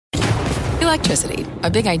Electricity, a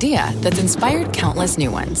big idea that's inspired countless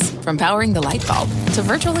new ones. From powering the light bulb to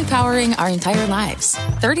virtually powering our entire lives.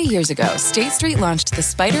 30 years ago, State Street launched the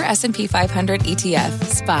SPDR S&P 500 ETF,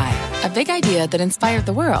 SPY. A big idea that inspired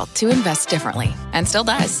the world to invest differently. And still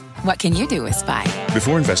does. What can you do with SPY?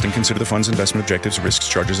 Before investing, consider the fund's investment objectives, risks,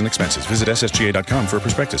 charges, and expenses. Visit ssga.com for a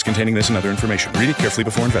prospectus containing this and other information. Read it carefully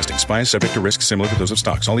before investing. SPY is subject to risks similar to those of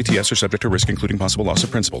stocks. All ETFs are subject to risk, including possible loss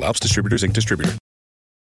of principal. Alps Distributors, Inc. Distributor.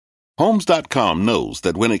 Homes.com knows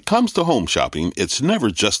that when it comes to home shopping, it's never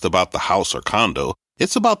just about the house or condo.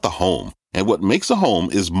 It's about the home. And what makes a home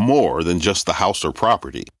is more than just the house or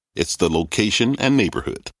property. It's the location and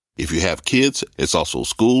neighborhood. If you have kids, it's also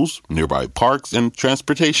schools, nearby parks, and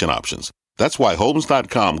transportation options. That's why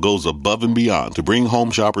Homes.com goes above and beyond to bring home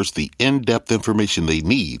shoppers the in-depth information they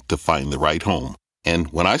need to find the right home.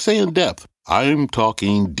 And when I say in-depth, I'm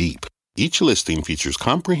talking deep. Each listing features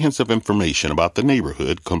comprehensive information about the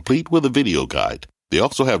neighborhood, complete with a video guide. They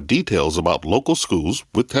also have details about local schools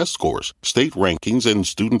with test scores, state rankings, and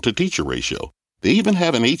student-to-teacher ratio. They even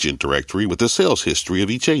have an agent directory with the sales history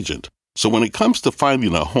of each agent. So when it comes to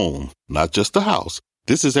finding a home, not just a house,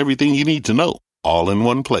 this is everything you need to know, all in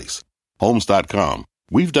one place. Homes.com.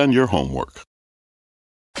 We've done your homework.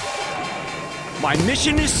 My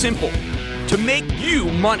mission is simple, to make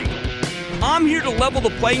you money. I'm here to level the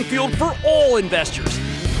playing field for all investors.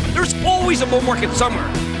 There's always a bull market somewhere,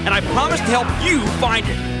 and I promise to help you find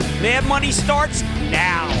it. Mad Money starts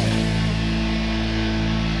now.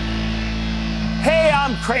 Hey,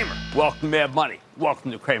 I'm Cramer. Welcome to Mad Money.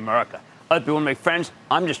 Welcome to Cramerica. Other people want to make friends.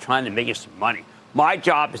 I'm just trying to make you some money. My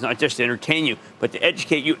job is not just to entertain you, but to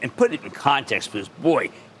educate you and put it in context, because, boy,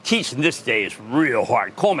 teaching this day is real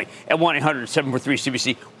hard. Call me at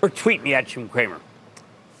 1-800-743-CBC or tweet me at Jim Cramer.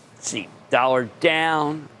 Let's see. Dollar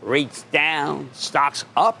down, rates down, stocks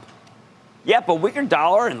up. Yep, a weaker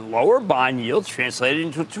dollar and lower bond yields translated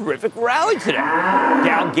into a terrific rally today.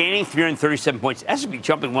 Dow gaining 337 points, S&P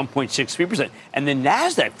jumping 1.63%, and the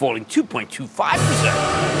Nasdaq falling 2.25%.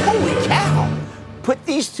 Holy cow! Put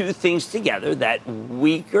these two things together, that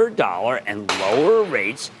weaker dollar and lower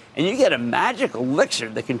rates, and you get a magic elixir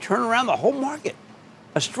that can turn around the whole market.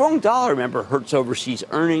 A strong dollar, remember, hurts overseas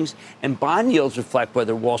earnings, and bond yields reflect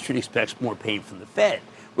whether Wall Street expects more pain from the Fed,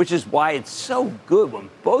 which is why it's so good when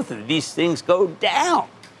both of these things go down.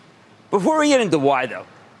 Before we get into why, though,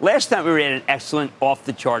 last night we read an excellent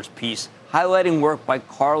off-the-charts piece highlighting work by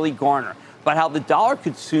Carly Garner about how the dollar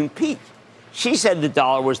could soon peak. She said the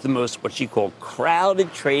dollar was the most, what she called,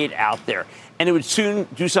 crowded trade out there, and it would soon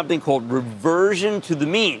do something called reversion to the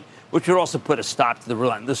mean, which would also put a stop to the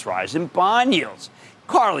relentless rise in bond yields.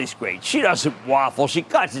 Carly's great. She doesn't waffle. She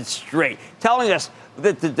cuts it straight, telling us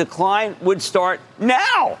that the decline would start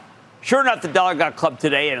now. Sure enough, the dollar got clubbed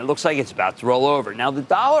today, and it looks like it's about to roll over. Now, the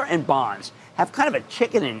dollar and bonds have kind of a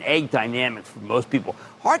chicken and egg dynamic for most people.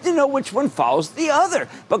 Hard to know which one follows the other.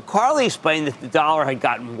 But Carly explained that the dollar had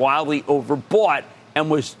gotten wildly overbought and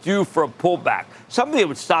was due for a pullback, something that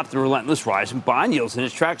would stop the relentless rise in bond yields in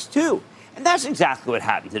its tracks, too. And that's exactly what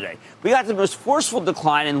happened today. We got the most forceful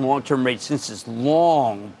decline in long-term rates since this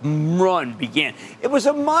long run began. It was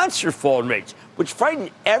a monster fall in rates, which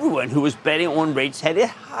frightened everyone who was betting on rates headed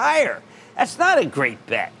higher. That's not a great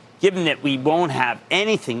bet, given that we won't have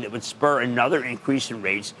anything that would spur another increase in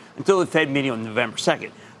rates until the Fed meeting on November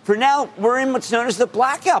 2nd. For now, we're in what's known as the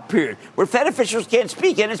blackout period, where Fed officials can't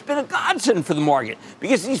speak, and it's been a godsend for the market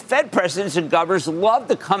because these Fed presidents and governors love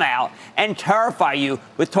to come out and terrify you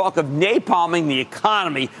with talk of napalming the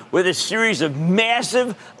economy with a series of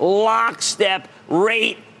massive lockstep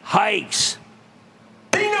rate hikes.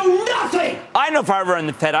 They know nothing! I know if I were in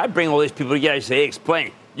the Fed, I'd bring all these people together and say, hey,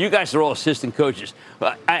 explain. You guys are all assistant coaches.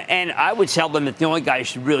 And I would tell them that the only guy who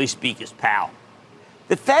should really speak is Powell.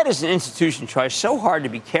 The Fed as an institution tries so hard to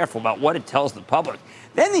be careful about what it tells the public.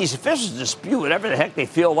 Then these officials just spew whatever the heck they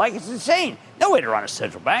feel like. It's insane. No way to run a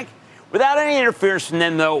central bank. Without any interference from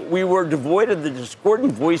them, though, we were devoid of the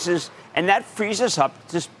discordant voices, and that frees us up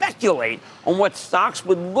to speculate on what stocks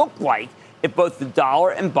would look like if both the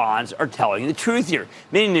dollar and bonds are telling the truth here,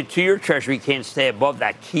 meaning the two-year Treasury can't stay above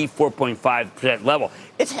that key 4.5% level.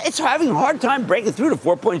 It's having a hard time breaking through to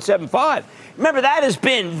 4.75. Remember, that has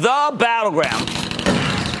been the battleground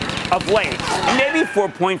of late, and maybe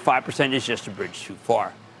 4.5% is just a bridge too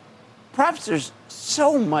far. Perhaps there's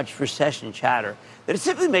so much recession chatter that it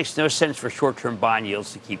simply makes no sense for short-term bond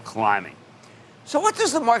yields to keep climbing. So what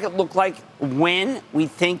does the market look like when we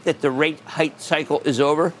think that the rate hike cycle is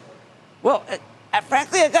over? Well,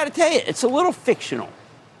 frankly, I got to tell you, it's a little fictional.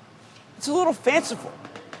 It's a little fanciful.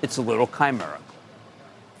 It's a little chimerical.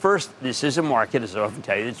 First, this is a market, as I often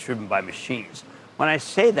tell you, that's driven by machines. When I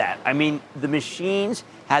say that, I mean the machines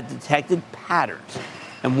have detected patterns.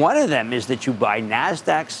 And one of them is that you buy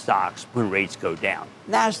NASDAQ stocks when rates go down.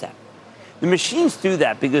 NASDAQ. The machines do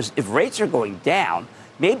that because if rates are going down,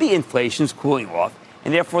 maybe inflation's cooling off,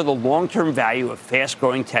 and therefore the long-term value of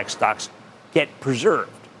fast-growing tech stocks get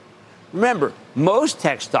preserved. Remember, most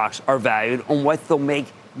tech stocks are valued on what they'll make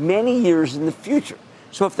many years in the future.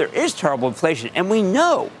 So if there is terrible inflation, and we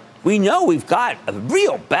know we've got a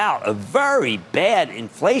real bout of very bad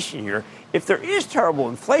inflation here, if there is terrible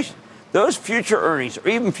inflation, those future earnings or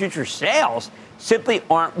even future sales simply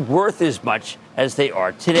aren't worth as much as they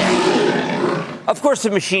are today. Of course,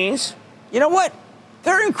 the machines, you know what?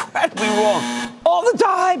 They're incredibly wrong all the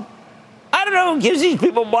time. I don't know who gives these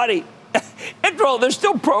people money. After all, they're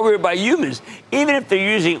still programmed by humans, even if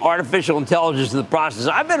they're using artificial intelligence in the process.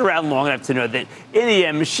 I've been around long enough to know that in the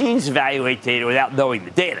end, machines evaluate data without knowing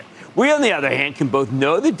the data. We, on the other hand, can both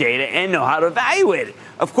know the data and know how to evaluate it.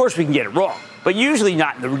 Of course, we can get it wrong, but usually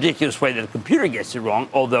not in the ridiculous way that a computer gets it wrong,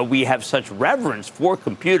 although we have such reverence for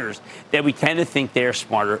computers that we tend to think they are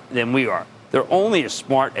smarter than we are. They're only as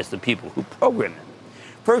smart as the people who program them.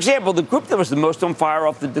 For example, the group that was the most on fire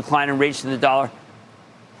off the decline in rates in the dollar,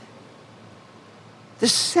 the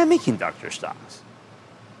semiconductor stocks.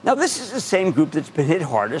 Now, this is the same group that's been hit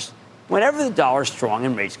hardest whenever the dollar is strong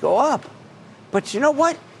and rates go up. But you know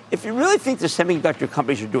what? If you really think the semiconductor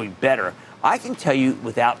companies are doing better, I can tell you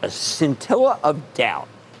without a scintilla of doubt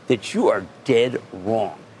that you are dead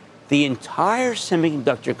wrong. The entire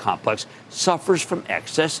semiconductor complex suffers from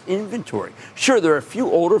excess inventory. Sure, there are a few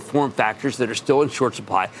older form factors that are still in short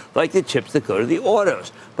supply, like the chips that go to the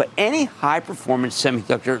autos. But any high-performance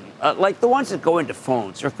semiconductor, like the ones that go into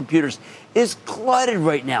phones or computers, is glutted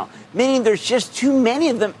right now, meaning there's just too many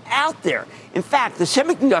of them out there. In fact, the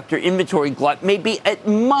semiconductor inventory glut may be at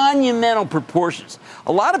monumental proportions.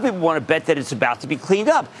 A lot of people want to bet that it's about to be cleaned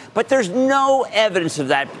up, but there's no evidence of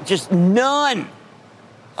that, just none.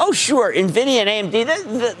 Oh, sure, NVIDIA and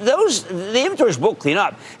AMD, the inventories will clean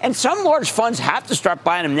up. And some large funds have to start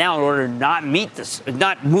buying them now in order to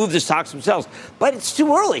not move the stocks themselves. But it's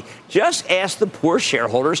too early. Just ask the poor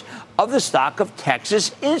shareholders of the stock of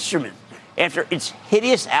Texas Instruments after its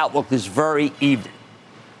hideous outlook this very evening.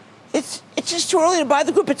 It's just too early to buy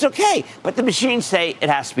the group. It's okay. But the machines say it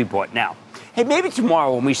has to be bought now. Hey, maybe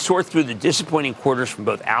tomorrow when we sort through the disappointing quarters from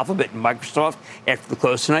both Alphabet and Microsoft after the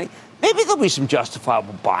close tonight, maybe there'll be some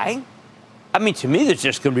justifiable buying. I mean, to me, there's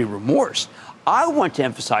just going to be remorse. I want to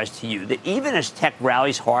emphasize to you that even as tech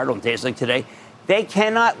rallies hard on days like today, they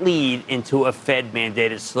cannot lead into a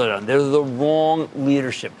Fed-mandated slowdown. They're the wrong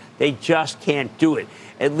leadership. They just can't do it,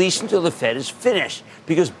 at least until the Fed is finished,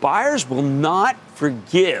 because buyers will not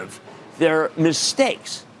forgive their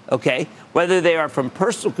mistakes, okay? Whether they are from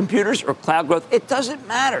personal computers or cloud growth, it doesn't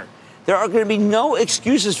matter. There are going to be no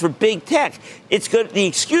excuses for big tech. The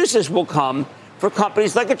excuses will come for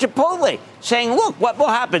companies like a Chipotle saying, look, what will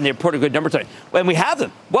happen? They report a good number today. When we have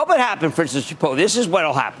them, what would happen, for instance, Chipotle? This is what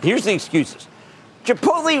will happen. Here's the excuses.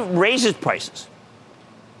 Chipotle raises prices.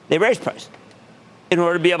 They raise prices in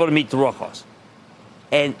order to be able to meet the raw costs.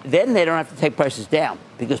 And then they don't have to take prices down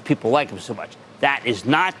because people like them so much. That is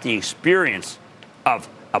not the experience of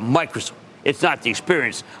a Microsoft. It's not the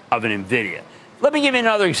experience of an NVIDIA. Let me give you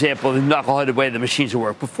another example of the knuckleheaded way the machines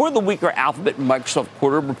work. Before the weaker Alphabet and Microsoft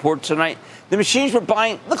quarter report tonight, the machines were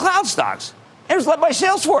buying the cloud stocks. It was led by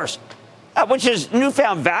Salesforce, which is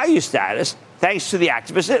newfound value status thanks to the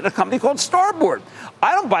activists at a company called Starboard.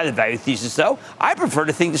 I don't buy the value thesis, though. I prefer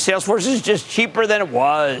to think that Salesforce is just cheaper than it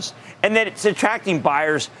was, and that it's attracting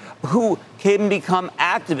buyers who can become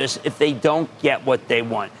activists if they don't get what they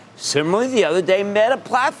want. Similarly, the other day, Meta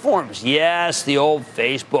Platforms, yes, the old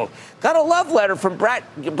Facebook, got a love letter from Brad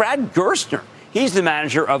Gerstner. He's the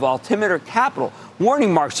manager of Altimeter Capital,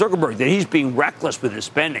 warning Mark Zuckerberg that he's being reckless with his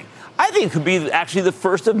spending. I think it could be actually the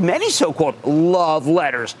first of many so-called love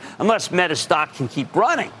letters, unless Meta stock can keep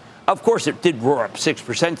running. Of course, it did roar up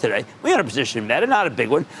 6% today. We had a position in Meta, not a big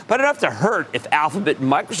one, but enough to hurt if Alphabet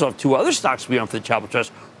and Microsoft, two other stocks we own for the Chapel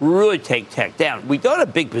Trust, really take tech down. We don't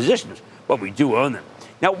have big positions, but we do own them.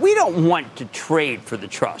 Now, we don't want to trade for the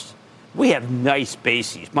trust. We have nice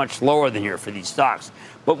bases, much lower than here for these stocks.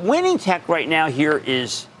 But winning tech right now here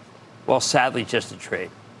is, well, sadly, just a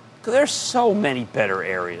trade. Because there's so many better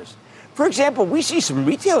areas. For example, we see some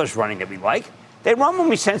retailers running that we like. They run when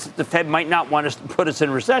we sense that the Fed might not want us to put us in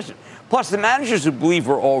a recession. Plus, the managers who believe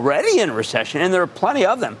we're already in a recession, and there are plenty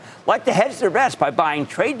of them, like to hedge their bets by buying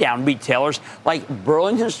trade-down retailers like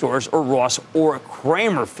Burlington Stores or Ross or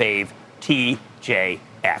Kramer fave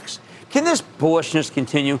TJX. Can this bullishness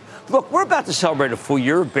continue? Look, we're about to celebrate a full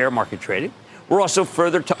year of bear market trading. We're also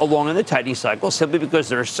further along in the tightening cycle simply because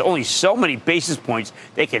there's only so many basis points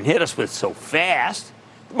they can hit us with so fast.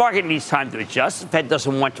 The market needs time to adjust. The Fed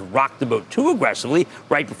doesn't want to rock the boat too aggressively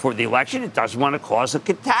right before the election. It doesn't want to cause a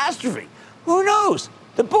catastrophe. Who knows?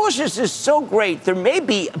 The bullishness is so great, there may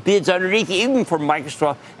be bids underneath, even for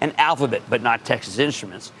Microsoft and Alphabet, but not Texas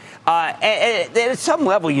Instruments. And at some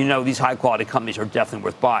level, these high-quality companies are definitely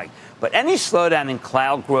worth buying. But any slowdown in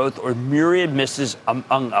cloud growth or myriad misses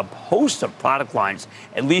among a host of product lines,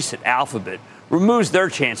 at least at Alphabet, removes their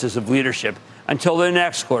chances of leadership until the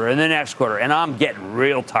next quarter and the next quarter, and I'm getting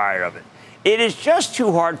real tired of it. It is just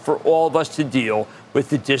too hard for all of us to deal with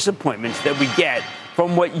the disappointments that we get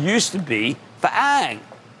from what used to be FAANG.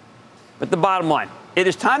 But the bottom line, it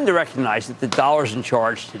is time to recognize that the dollar's in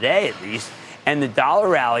charge today, at least, and the dollar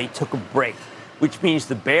rally took a break, which means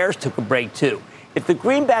the bears took a break, too. If the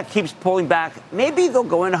greenback keeps pulling back, maybe they'll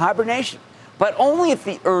go into hibernation, but only if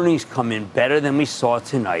the earnings come in better than we saw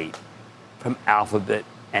tonight from Alphabet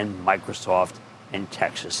and Microsoft and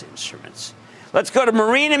Texas Instruments. Let's go to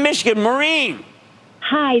Maureen in Michigan. Maureen.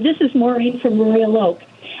 Hi, this is Maureen from Royal Oak.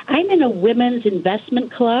 I'm in a women's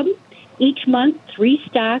investment club. Each month, 3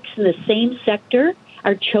 stocks in the same sector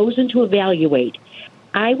are chosen to evaluate.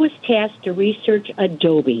 I was tasked to research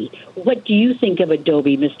Adobe. What do you think of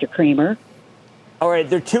Adobe, Mr. Cramer? All right,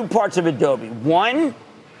 there are 2 parts of Adobe. One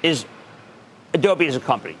is Adobe as a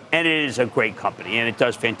company, and it is a great company, and it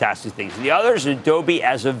does fantastic things. The other is Adobe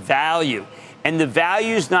as a value. And the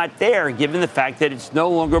value is not there, given the fact that it's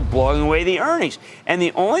no longer blowing away the earnings. And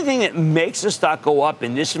the only thing that makes the stock go up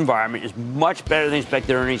in this environment is much better than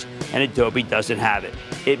expected earnings, and Adobe doesn't have it.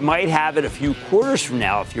 It might have it a few quarters from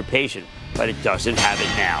now if you're patient, but it doesn't have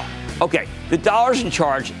it now. Okay, the dollar's in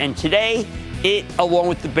charge, and today, it, along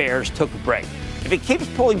with the bears, took a break. If it keeps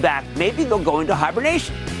pulling back, maybe they'll go into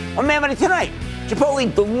hibernation. On Mad Money tonight,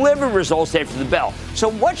 Chipotle delivered results after the bell. So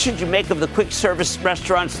what should you make of the quick service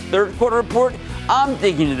restaurant's third quarter report? I'm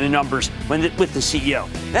digging into the numbers with the CEO.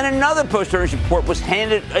 Then another post-earnings report was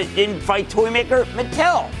handed in by toy maker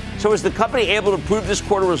Mattel. So is the company able to prove this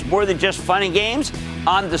quarter was more than just fun and games?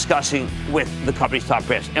 I'm discussing with the company's top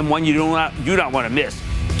brass, and one you do not want to miss.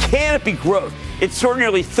 Canopy Growth. It soared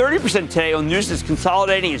nearly 30% today on news that's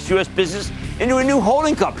consolidating its U.S. business into a new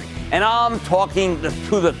holding company. And I'm talking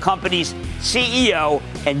to the company's CEO,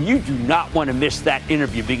 and you do not want to miss that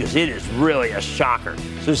interview because it is really a shocker.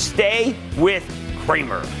 So stay with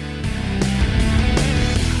Cramer.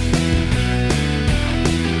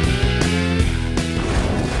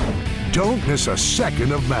 Don't miss a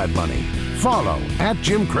second of Mad Money. Follow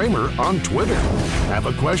 @Jim Cramer on Twitter. Have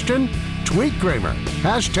a question? Tweet Cramer.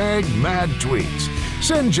 #MadTweets.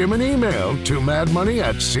 Send Jim an email to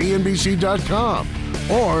madmoney@cnbc.com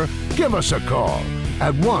or give us a call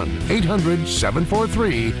at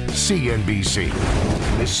 1-800-743-CNBC.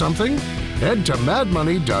 Miss something? Head to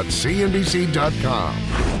madmoney.cnbc.com.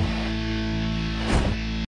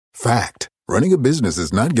 Fact. Running a business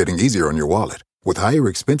is not getting easier on your wallet. With higher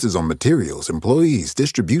expenses on materials, employees,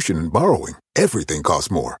 distribution, and borrowing, everything costs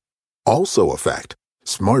more. Also a fact.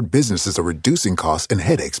 Smart businesses are reducing costs and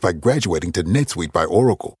headaches by graduating to NetSuite by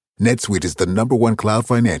Oracle. NetSuite is the #1 cloud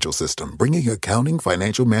financial system, bringing accounting,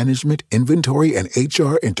 financial management, inventory, and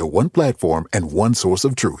HR into one platform and one source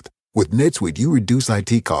of truth. With NetSuite, you reduce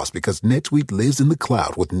IT costs because NetSuite lives in the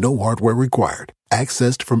cloud with no hardware required.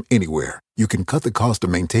 Accessed from anywhere, you can cut the cost of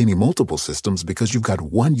maintaining multiple systems because you've got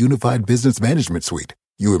one unified business management suite.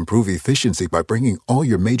 You improve efficiency by bringing all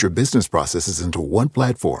your major business processes into one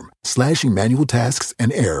platform, slashing manual tasks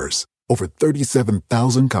and errors. Over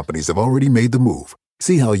 37,000 companies have already made the move.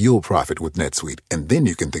 See how you'll profit with NetSuite, and then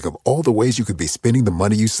you can think of all the ways you could be spending the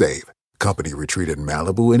money you save. Company retreat in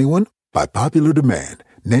Malibu, anyone? By popular demand,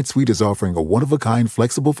 NetSuite is offering a one-of-a-kind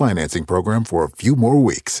flexible financing program for a few more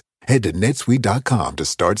weeks. Head to netsuite.com to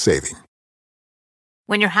start saving.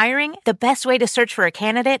 When you're hiring, the best way to search for a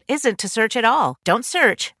candidate isn't to search at all. Don't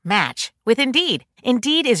search, match with Indeed.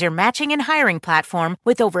 Indeed is your matching and hiring platform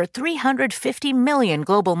with over 350 million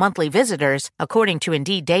global monthly visitors, according to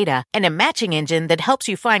Indeed data, and a matching engine that helps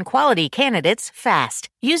you find quality candidates fast.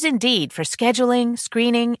 Use Indeed for scheduling,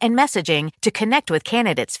 screening, and messaging to connect with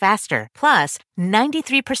candidates faster. Plus,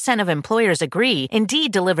 93% of employers agree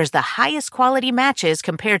Indeed delivers the highest quality matches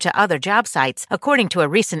compared to other job sites, according to a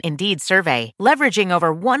recent Indeed survey. Leveraging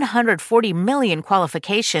over 140 million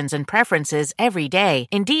qualifications and preferences every day,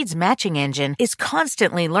 Indeed's matching engine is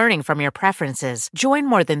constantly learning from your preferences. Join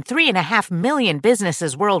more than 3.5 million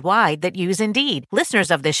businesses worldwide that use Indeed.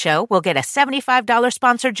 Listeners of this show will get a $75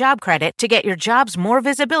 sponsored job credit to get your jobs more visible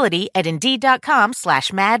visibility at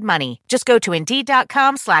Indeed.com/madmoney. Just go to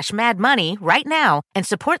Indeed.com/madmoney right now and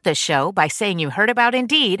support this show by saying you heard about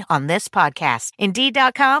Indeed on this podcast.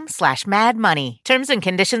 Indeed.com/madmoney. Terms and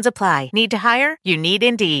conditions apply. Need to hire? You need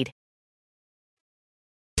Indeed.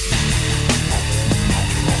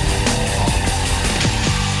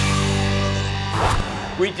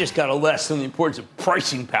 We just got a lesson on the importance of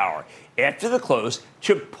pricing power. After the close,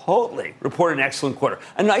 Chipotle reported an excellent quarter.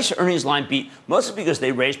 A nice earnings line beat, mostly because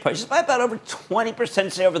they raised prices by about over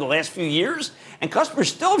 20% say over the last few years, and customers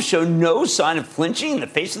still have shown no sign of flinching in the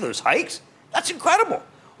face of those hikes. That's incredible.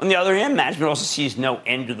 On the other hand, management also sees no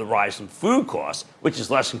end to the rise in food costs, which is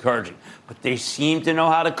less encouraging. But they seem to know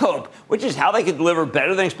how to cope, which is how they could deliver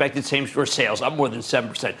better than expected same-store sales, up more than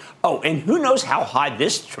 7%. Oh, and who knows how high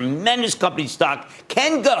this tremendous company stock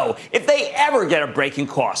can go if they ever get a break in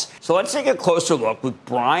costs. So let's take a closer look with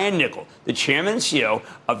Brian Niccol, the chairman and CEO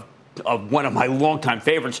of one of my longtime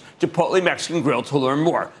favorites, Chipotle Mexican Grill, to learn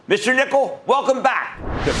more. Mr. Niccol, welcome back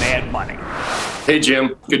to Mad Money. Hey,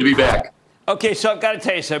 Jim. Good to be back. Okay, so I've got to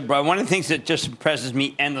tell you something, bro. One of the things that just impresses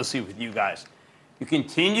me endlessly with you guys, you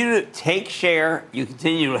continue to take share, you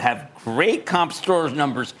continue to have great comp store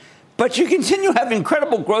numbers, but you continue to have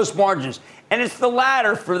incredible gross margins. And it's the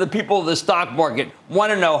latter for the people of the stock market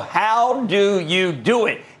want to know, how do you do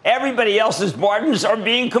it? Everybody else's margins are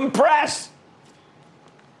being compressed.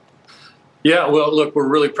 Yeah, well, look, we're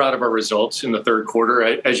really proud of our results in the third quarter.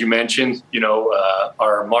 As you mentioned,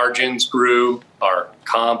 our margins grew, our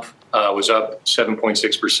comp was up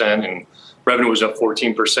 7.6%, and revenue was up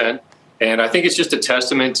 14%. And I think it's just a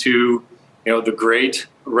testament to, the great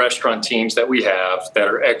restaurant teams that we have that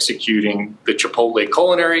are executing the Chipotle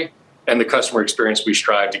culinary and the customer experience we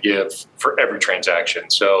strive to give for every transaction.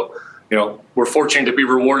 So, we're fortunate to be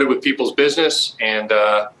rewarded with people's business, and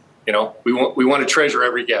we want to treasure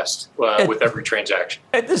every guest with every transaction.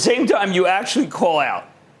 At the same time, you actually call out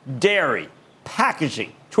dairy,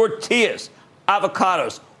 packaging, tortillas,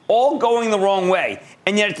 avocados, all going the wrong way.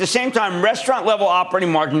 And yet at the same time, restaurant level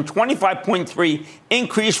operating margin 25.3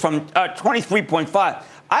 increased from 23.5.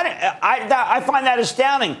 I find that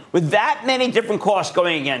astounding with that many different costs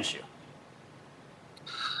going against you.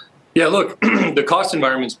 Yeah, look, the cost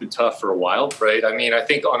environment's been tough for a while, right? I mean, I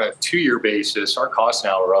think on a 2-year basis, our costs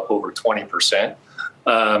now are up over 20%.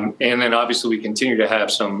 And then obviously we continue to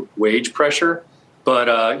have some wage pressure. But,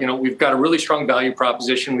 we've got a really strong value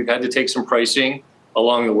proposition. We've had to take some pricing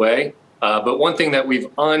along the way. But one thing that we've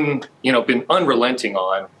been unrelenting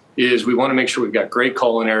on is we want to make sure we've got great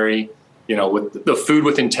culinary, with the food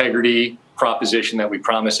with integrity proposition that we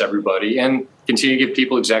promise everybody, and continue to give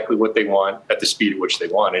people exactly what they want at the speed at which they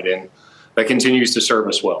want it. And that continues to serve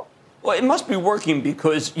us well. Well, it must be working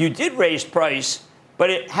because you did raise price, but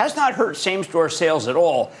it has not hurt same-store sales at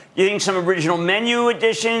all. You think some original menu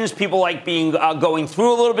additions, people like going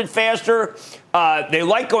through a little bit faster. They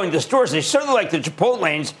like going to stores. They certainly like the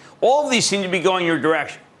Chipotlanes. All of these seem to be going your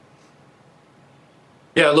direction.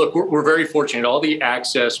 Yeah, look, we're very fortunate. All the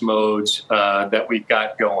access modes that we've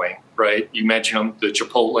got going, right? You mentioned them, the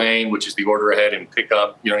Chipotlane, which is the order ahead and pick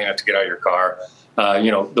up. You don't even have to get out of your car.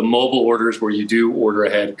 The mobile orders where you do order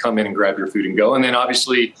ahead, come in and grab your food and go. And then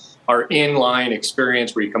obviously our in-line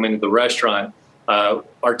experience where you come into the restaurant,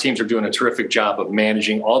 our teams are doing a terrific job of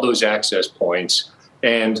managing all those access points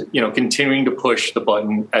and, continuing to push the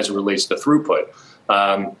button as it relates to throughput.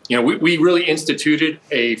 We really instituted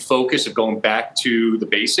a focus of going back to the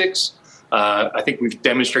basics. I think we've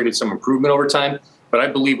demonstrated some improvement over time, but I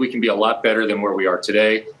believe we can be a lot better than where we are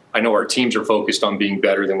today. I know our teams are focused on being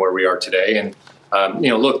better than where we are today. And,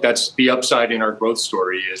 look, that's the upside in our growth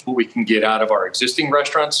story is what we can get out of our existing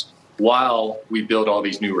restaurants while we build all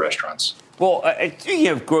these new restaurants. Well, speaking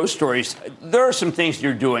of growth stories, there are some things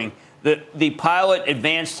you're doing. The pilot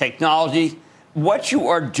advanced technology, what you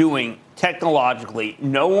are doing technologically,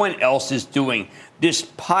 no one else is doing. This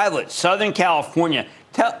pilot, Southern California,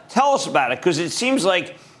 tell us about it, because it seems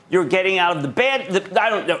like you're getting out of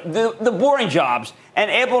the boring jobs and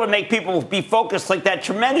able to make people be focused like that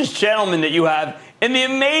tremendous gentleman that you have in the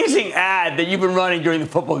amazing ad that you've been running during the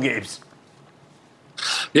football games.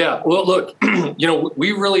 Yeah, well, look,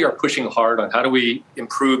 we really are pushing hard on how do we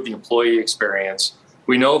improve the employee experience.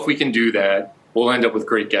 We know if we can do that, we'll end up with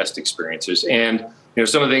great guest experiences. And,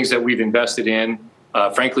 some of the things that we've invested in,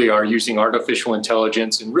 frankly, are using artificial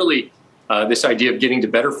intelligence and really this idea of getting to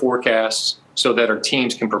better forecasts so that our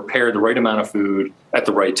teams can prepare the right amount of food at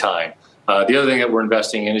the right time. The other thing that we're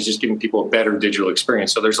investing in is just giving people a better digital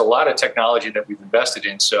experience. So there's a lot of technology that we've invested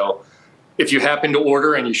in. So if you happen to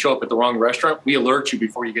order and you show up at the wrong restaurant, we alert you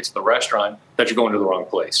before you get to the restaurant that you're going to the wrong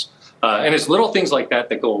place. And it's little things like that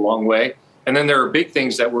that go a long way. And then there are big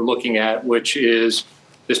things that we're looking at, which is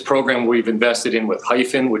this program we've invested in with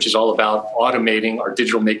Hyphen, which is all about automating our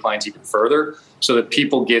digital make lines even further so that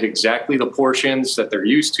people get exactly the portions that they're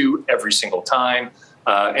used to every single time.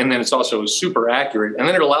 And then it's also super accurate. And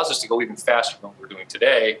then it allows us to go even faster than what we're doing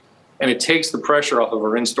today. And it takes the pressure off of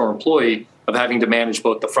our in-store employee of having to manage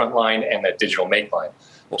both the front line and that digital make line.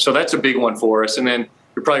 So that's a big one for us. And then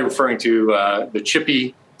you're probably referring to the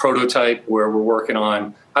Chippy prototype, where we're working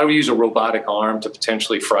on how do we use a robotic arm to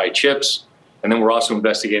potentially fry chips. And then we're also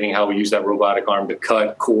investigating how we use that robotic arm to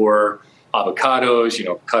cut core avocados,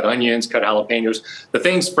 cut onions, cut jalapenos, the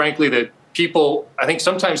things, frankly, that people, I think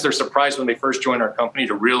sometimes they're surprised when they first join our company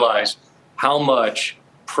to realize how much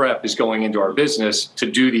prep is going into our business to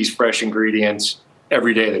do these fresh ingredients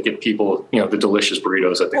every day that get people, the delicious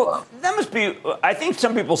burritos that they love. That must be, I think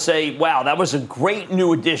some people say, wow, that was a great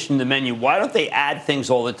new addition to the menu. Why don't they add things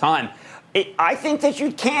all the time? I think that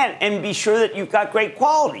you can, and be sure that you've got great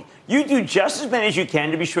quality. You do just as many as you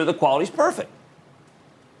can to be sure the quality's perfect.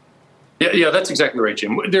 Yeah, that's exactly right,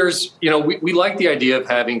 Jim. There's, we like the idea of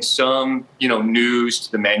having some, news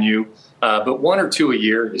to the menu, but 1 or 2 a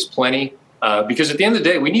year is plenty. Because at the end of the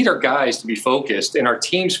day, we need our guys to be focused and our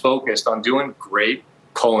teams focused on doing great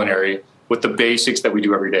culinary with the basics that we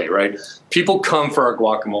do every day, right? People come for our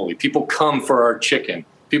guacamole. People come for our chicken.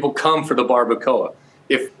 People come for the barbacoa.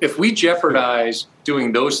 If we jeopardize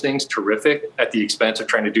doing those things terrific at the expense of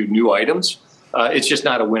trying to do new items, it's just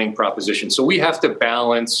not a winning proposition. So we have to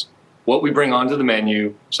balance what we bring onto the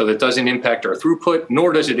menu so that it doesn't impact our throughput,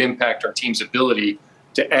 nor does it impact our team's ability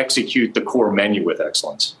to execute the core menu with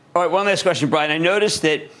excellence. All right, one last question, Brian. I noticed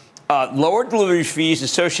that lower delivery fees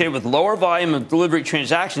associated with lower volume of delivery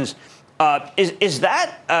transactions, is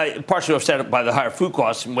that partially offset by the higher food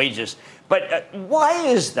costs and wages? But why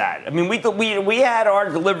is that? I mean, we had our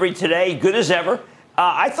delivery today, good as ever.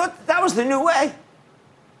 I thought that was the new way.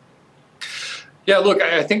 Yeah, look,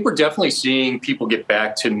 I think we're definitely seeing people get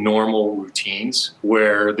back to normal routines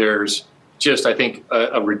where there's just, I think,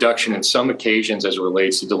 a reduction in some occasions as it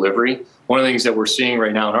relates to delivery. One of the things that we're seeing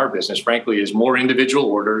right now in our business, frankly, is more individual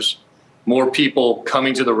orders, more people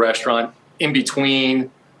coming to the restaurant in between,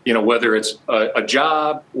 whether it's a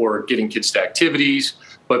job or getting kids to activities.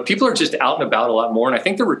 But people are just out and about a lot more. And I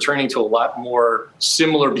think they're returning to a lot more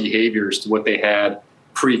similar behaviors to what they had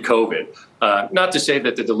pre-COVID. Not to say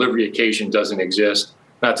that the delivery occasion doesn't exist,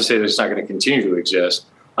 not to say that it's not going to continue to exist.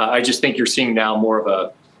 I just think you're seeing now more of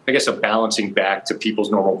a balancing back to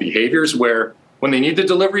people's normal behaviors where when they need the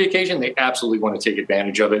delivery occasion, they absolutely want to take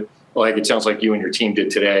advantage of it, like it sounds like you and your team did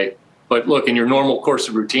today. But look, in your normal course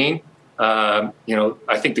of routine, I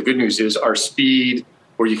think the good news is our speed,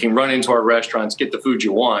 where you can run into our restaurants, get the food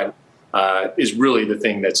you want, is really the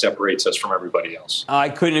thing that separates us from everybody else. I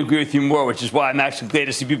couldn't agree with you more, which is why I'm actually glad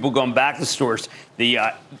to see people going back to stores. We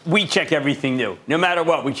check everything new. No matter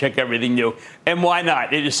what, we check everything new. And why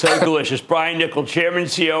not? It is so delicious. Brian Niccol, Chairman and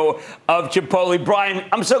CEO of Chipotle. Brian,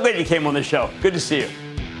 I'm so glad you came on the show. Good to see you.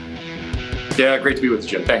 Yeah, great to be with you,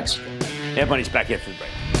 Jim. Thanks. Mad Money's back after the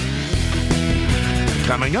break.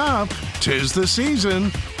 Coming up, 'tis the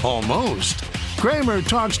season. Almost. Kramer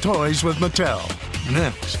talks toys with Mattel.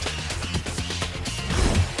 Next.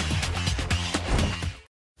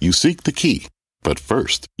 You seek the key, but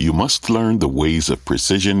first, you must learn the ways of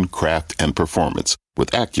precision, craft, and performance with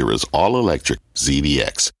Acura's all-electric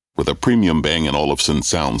ZDX. With a premium Bang & Olufsen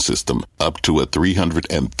sound system up to a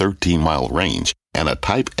 313-mile range and a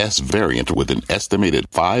Type S variant with an estimated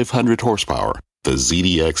 500 horsepower, the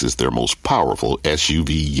ZDX is their most powerful SUV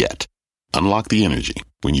yet. Unlock the energy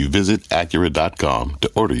when you visit Acura.com to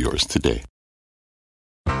order yours today.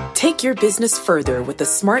 Take your business further with the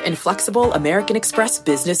smart and flexible American Express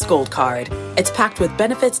Business Gold Card. It's packed with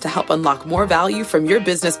benefits to help unlock more value from your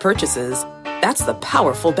business purchases. That's the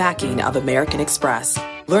powerful backing of American Express.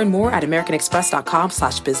 Learn more at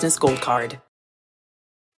americanexpress.com/businessgoldcard.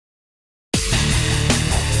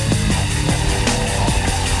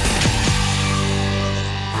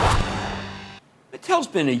 Mattel's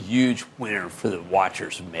been a huge winner for the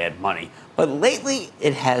watchers of Mad Money, but lately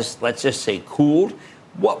it has, let's just say, cooled.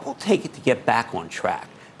 What will take it to get back on track?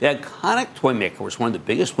 The iconic toy maker was one of the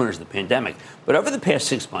biggest winners of the pandemic, but over the past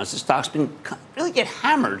 6 months, the stock's been really get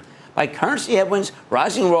hammered by currency headwinds,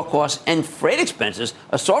 rising raw costs, and freight expenses,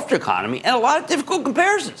 a softer economy, and a lot of difficult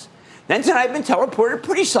comparisons. Then tonight, Mattel reported a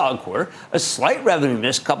pretty solid quarter, a slight revenue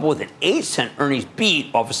miss coupled with an 8-cent earnings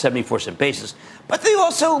beat off a 74-cent basis. But they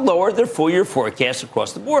also lowered their full-year forecast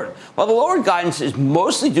across the board. While the lowered guidance is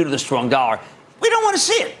mostly due to the strong dollar, we don't want to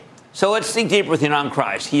see it. So let's dig deeper with Ynon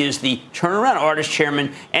Kreiz. He is the turnaround artist,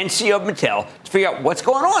 chairman, and CEO of Mattel to figure out what's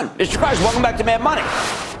going on. Mr. Kreiz, welcome back to Mad Money.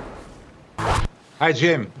 Hi,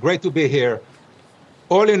 Jim. Great to be here.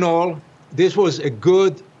 All in all, this was a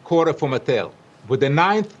good quarter for Mattel, with the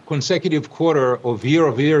 9th consecutive quarter of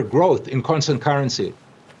year-over-year growth in constant currency.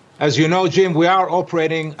 As you know, Jim, we are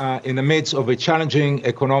operating in the midst of a challenging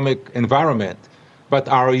economic environment, but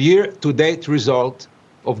our year-to-date result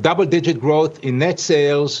of double-digit growth in net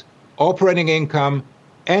sales, operating income,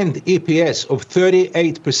 and EPS of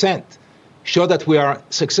 38% show that we are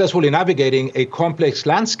successfully navigating a complex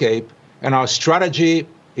landscape and our strategy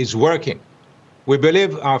is working. We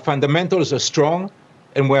believe our fundamentals are strong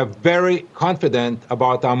and we're very confident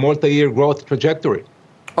about our multi-year growth trajectory.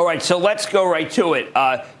 All right, so let's go right to it.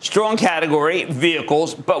 Strong category,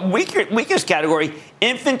 vehicles, but weakest category,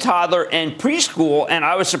 infant, toddler, and preschool. And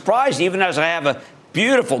I was surprised, even as I have a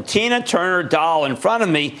beautiful Tina Turner doll in front of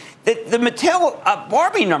me, that the Mattel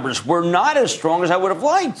Barbie numbers were not as strong as I would have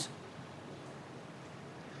liked.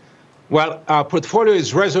 Well, our portfolio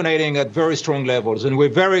is resonating at very strong levels, and we're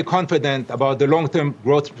very confident about the long-term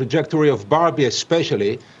growth trajectory of Barbie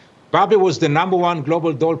especially. Barbie was the #1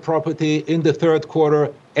 global doll property in the third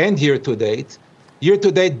quarter and year-to-date.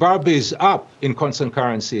 Year-to-date, Barbie is up in constant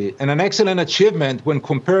currency, and an excellent achievement when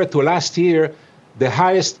compared to last year, the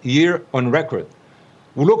highest year on record.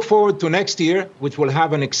 We look forward to next year, which will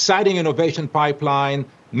have an exciting innovation pipeline,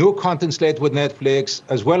 new content slate with Netflix,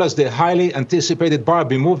 as well as the highly anticipated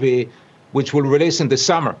Barbie movie, which will release in the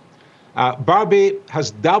summer. Barbie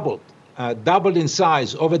has doubled in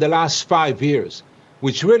size over the last 5 years,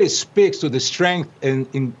 which really speaks to the strength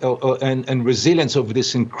and resilience of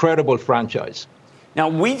this incredible franchise. Now,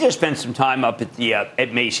 we just spent some time up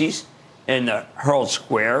at Macy's in the Herald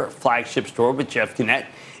Square flagship store with Jeff Gennette,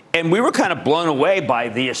 and we were kind of blown away by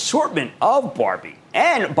the assortment of Barbie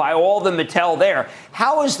and by all the Mattel there.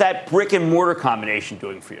 How is that brick and mortar combination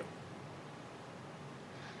doing for you?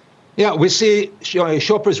 Yeah, we see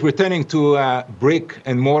shoppers returning to brick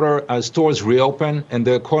and mortar as stores reopen and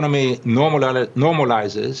the economy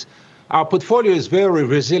normalizes. Our portfolio is very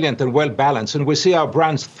resilient and well balanced, and we see our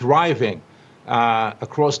brands thriving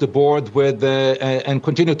across the board and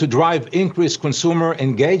continue to drive increased consumer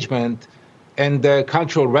engagement and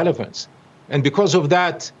cultural relevance. And because of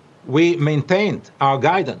that, we maintained our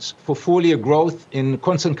guidance for full-year growth in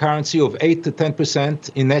constant currency of 8 to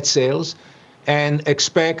 10% in net sales, and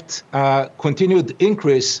expect continued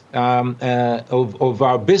increase of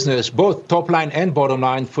our business, both top line and bottom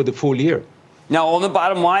line, for the full year. Now, on the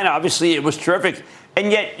bottom line, obviously, it was terrific.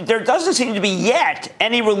 And yet, there doesn't seem to be yet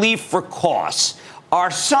any relief for costs.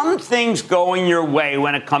 Are some things going your way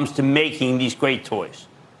when it comes to making these great toys?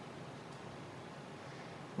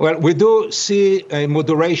 Well, we do see a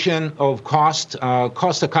moderation of cost.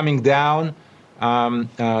 Costs are coming down,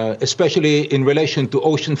 especially in relation to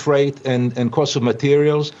ocean freight and cost of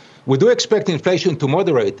materials. We do expect inflation to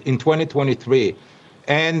moderate in 2023.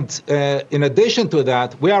 And in addition to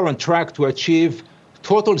that, we are on track to achieve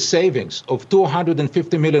total savings of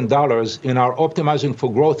 $250 million in our Optimizing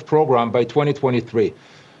for Growth program by 2023.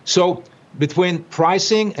 So between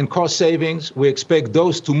pricing and cost savings, we expect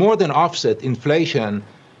those to more than offset inflation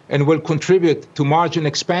and will contribute to margin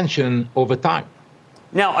expansion over time.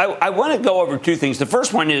 Now, I want to go over two things. The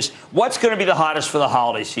first one is, what's going to be the hottest for the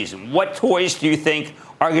holiday season? What toys do you think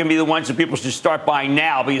are going to be the ones that people should start buying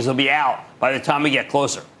now because they'll be out by the time we get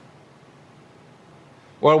closer?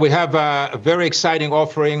 Well, we have a very exciting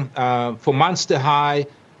offering for Monster High,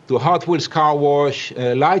 to Hot Wheels Car Wash,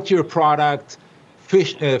 Lightyear product,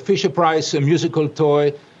 Fisher-Price musical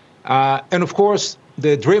toy, and of course,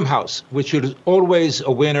 the Dream House, which is always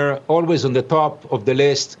a winner, always on the top of the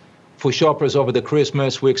list for shoppers over the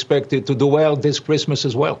Christmas. We expect it to do well this Christmas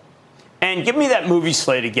as well. And give me that movie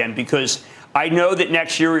slate again, because I know that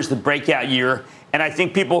next year is the breakout year. And I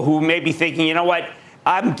think people who may be thinking, you know what,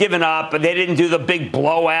 I'm giving up, but they didn't do the big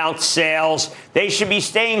blowout sales. They should be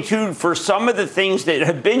staying tuned for some of the things that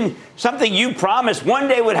have been something you promised one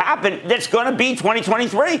day would happen that's going to be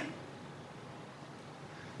 2023.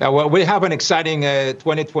 Well, we have an exciting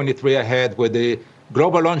 2023 ahead with the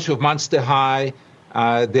global launch of Monster High,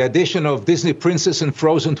 the addition of Disney Princess and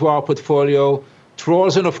Frozen to our portfolio,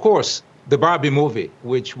 Trolls, and of course, the Barbie movie,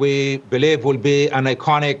 which we believe will be an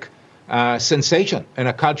iconic sensation and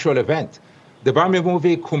a cultural event. The Barbie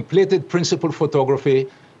movie completed principal photography.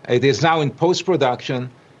 It is now in post-production.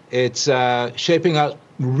 It's shaping up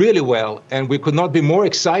really well, and we could not be more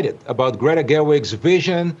excited about Greta Gerwig's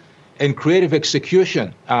vision and creative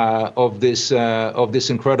execution of this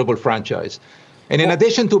incredible franchise. And in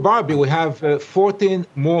addition to Barbie, we have 14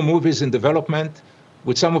 more movies in development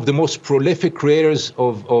with some of the most prolific creators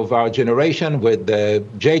of our generation, with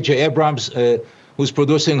J.J. Abrams, who's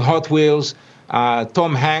producing Hot Wheels,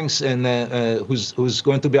 Tom Hanks, and who's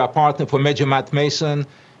going to be our partner for Major Matt Mason,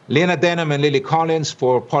 Lena Dunham and Lily Collins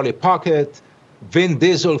for Polly Pocket, Vin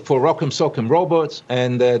Diesel for Rock'em Sock'em Robots,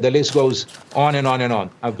 and the list goes on and on and on.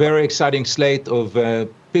 A very exciting slate of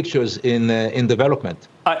pictures in development.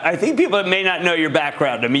 I think people that may not know your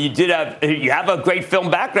background. I mean, you have a great film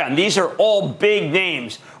background. These are all big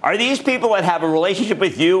names. Are these people that have a relationship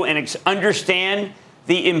with you and understand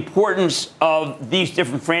the importance of these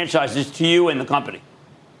different franchises to you and the company?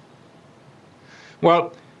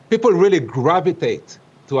 Well, people really gravitate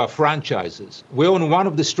to our franchises. We own one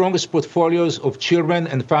of the strongest portfolios of children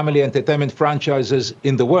and family entertainment franchises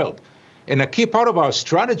in the world. And a key part of our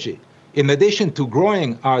strategy, in addition to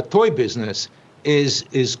growing our toy business,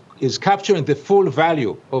 is capturing the full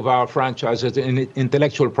value of our franchises and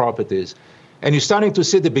intellectual properties. And you're starting to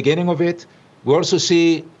see the beginning of it. We also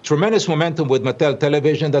see tremendous momentum with Mattel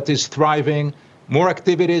Television that is thriving, more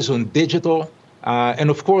activities on digital, and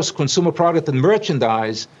of course, consumer product and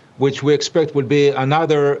merchandise, which we expect will be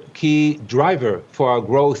another key driver for our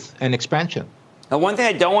growth and expansion. Now, one thing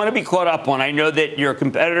I don't want to be caught up on, I know that your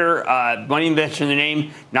competitor, Money mentioned the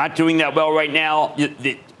name, not doing that well right now.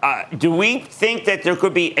 Do we think that there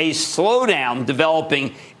could be a slowdown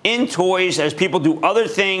developing in toys as people do other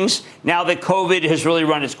things now that COVID has really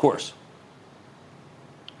run its course?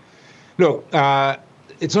 Look,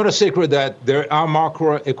 it's not a secret that there are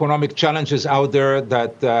macroeconomic challenges out there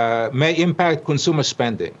that may impact consumer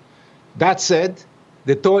spending. That said,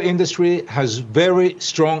 the toy industry has very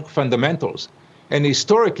strong fundamentals and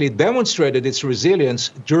historically demonstrated its resilience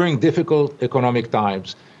during difficult economic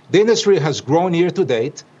times. The industry has grown year to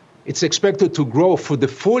date. It's expected to grow for the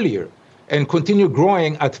full year and continue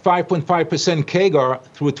growing at 5.5% CAGR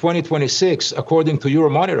through 2026, according to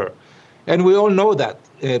Euromonitor. And we all know that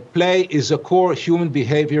play is a core human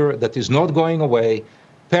behavior that is not going away.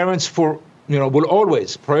 Parents will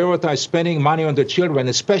always prioritize spending money on their children,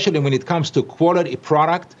 especially when it comes to quality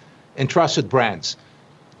product and trusted brands.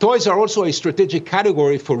 Toys are also a strategic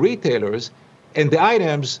category for retailers, and the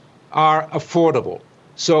items are affordable.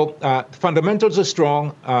 So fundamentals are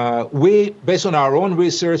strong. We, based on our own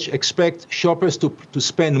research, expect shoppers to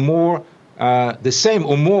spend more, the same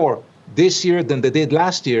or more this year than they did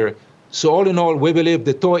last year. So all in all, we believe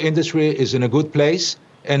the toy industry is in a good place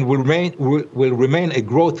and will remain a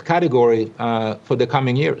growth category for the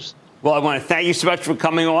coming years. Well, I want to thank you so much for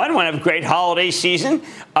coming on. I want to have a great holiday season.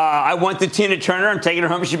 I want to Tina Turner. I'm taking her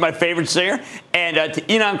home. She's my favorite singer. And to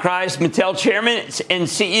Ynon Kreiz, Mattel Chairman and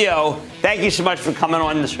CEO, thank you so much for coming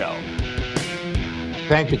on the show.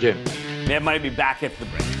 Thank you, Jim. Mad Money will be back after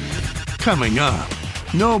the break. Coming up,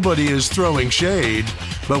 nobody is throwing shade,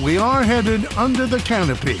 but we are headed under the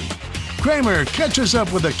canopy. Cramer catches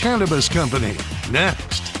up with the cannabis company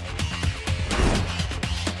next.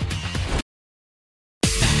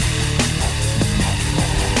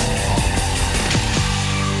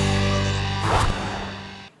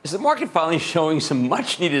 Is the market finally showing some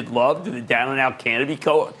much-needed love to the down-and-out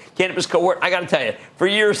cannabis cohort? I got to tell you, for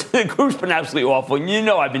years, the group's been absolutely awful, and you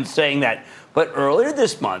know I've been saying that. But earlier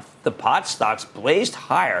this month, the pot stocks blazed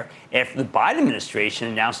higher after the Biden administration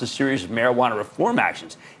announced a series of marijuana reform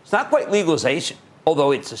actions. It's not quite legalization,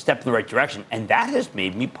 although it's a step in the right direction, and that has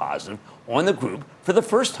made me positive on the group for the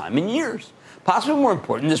first time in years. Possibly more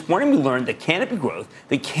important, this morning we learned that Canopy Growth,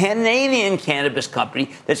 the Canadian cannabis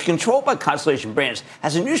company that's controlled by Constellation Brands,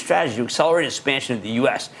 has a new strategy to accelerate expansion in the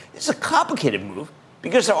U.S. This is a complicated move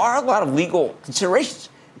because there are a lot of legal considerations,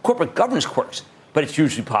 corporate governance quirks, but it's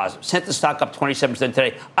hugely positive. Sent the stock up 27%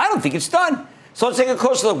 today. I don't think it's done. So let's take a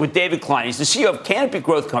closer look with David Klein. He's the CEO of Canopy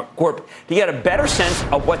Growth Corp. to get a better sense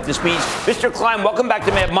of what this means. Mr. Klein, welcome back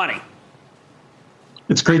to Mad Money.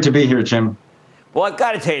 It's great to be here, Jim. Well, I've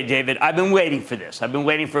got to tell you, David, I've been waiting for this. I've been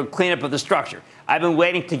waiting for a cleanup of the structure. I've been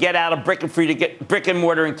waiting to get out of brick and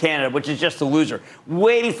mortar in Canada, which is just a loser.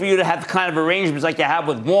 Waiting for you to have the kind of arrangements like you have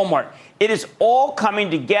with Walmart. It is all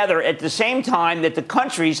coming together at the same time that the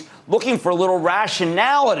country's looking for a little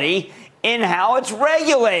rationality in how it's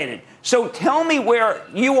regulated. So tell me where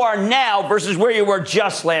you are now versus where you were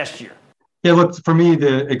just last year. Yeah, look, for me,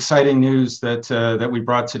 the exciting news that we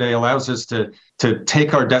brought today allows us to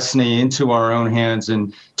take our destiny into our own hands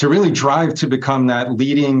and to really drive to become that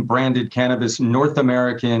leading branded cannabis North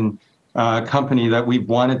American company that we've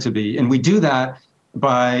wanted to be. And we do that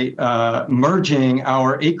by merging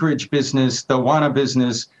our acreage business, the Wana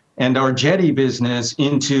business, and our Jetty business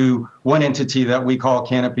into one entity that we call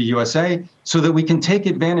Canopy USA, so that we can take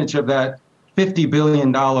advantage of that $50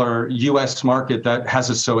 billion U.S. market that has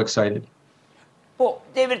us so excited. Well,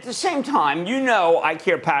 David, at the same time, you know I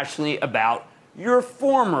care passionately about your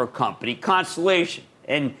former company, Constellation.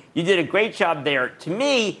 and you did a great job there. To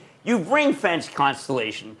me, you've ring-fenced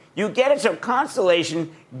Constellation. You get it so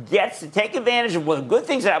Constellation gets to take advantage of the good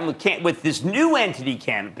things that happen with this new entity,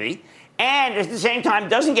 Canopy, and at the same time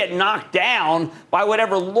doesn't get knocked down by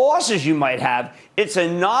whatever losses you might have. It's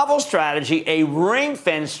a novel strategy, a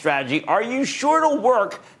ring-fence strategy. Are you sure it'll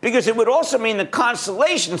work? Because it would also mean the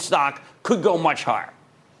Constellation stock could go much higher.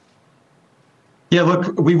 Yeah,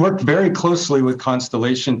 look, we worked very closely with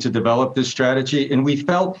Constellation to develop this strategy, and we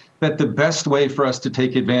felt that the best way for us to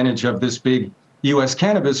take advantage of this big U.S.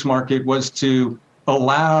 cannabis market was to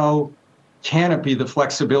allow Canopy the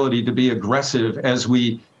flexibility to be aggressive as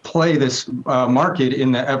we play this market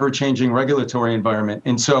in the ever-changing regulatory environment.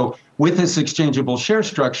 And so with this exchangeable share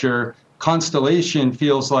structure, Constellation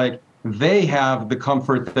feels like they have the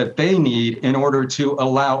comfort that they need in order to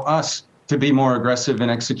allow us to be more aggressive in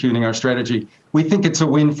executing our strategy. We think it's a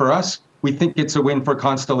win for us. We think it's a win for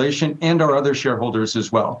Constellation and our other shareholders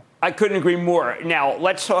as well. I couldn't agree more. Now,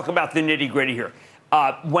 let's talk about the nitty-gritty here.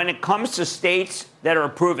 When it comes to states that are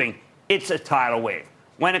approving, it's a tidal wave.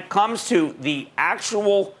 When it comes to the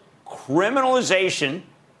actual criminalization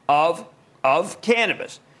of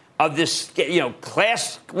cannabis, of this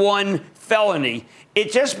class 1 felony,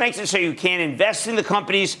 it just makes it so you can't invest in the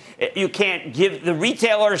companies, you can't give, the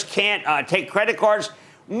retailers can't take credit cards.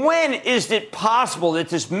 When is it possible that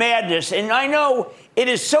this madness, and I know it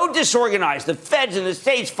is so disorganized, the feds and the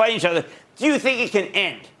states fighting each other, do you think it can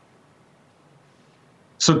end?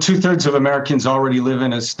 So 2/3 of Americans already live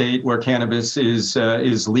in a state where cannabis is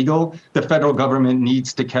legal. The federal government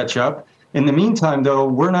needs to catch up. In the meantime, though,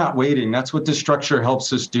 we're not waiting. That's what this structure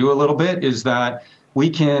helps us do a little bit, is that we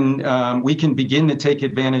can begin to take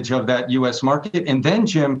advantage of that U.S. market. And then,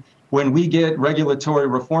 Jim, when we get regulatory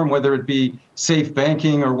reform, whether it be safe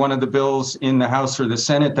banking or one of the bills in the House or the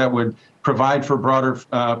Senate that would provide for broader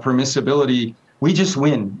permissibility, we just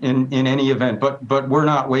win in any event. But we're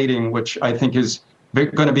not waiting, which I think is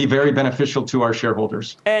going to be very beneficial to our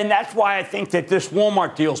shareholders. And that's why I think that this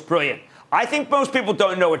Walmart deal is brilliant. I think most people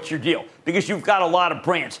don't know it's your deal because you've got a lot of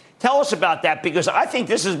brands. Tell us about that, because I think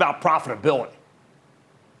this is about profitability.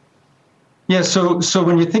 Yeah, so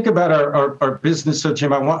when you think about our business, so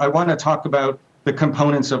Jim, I want to talk about the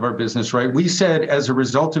components of our business, right? We said as a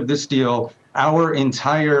result of this deal, our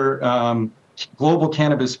entire global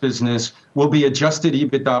cannabis business will be adjusted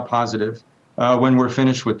EBITDA positive when we're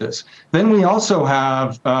finished with this. Then we also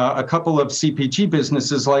have a couple of CPG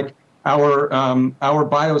businesses like our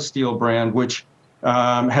BioSteel brand, which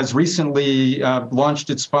has recently launched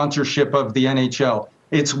its sponsorship of the NHL.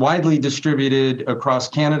 It's widely distributed across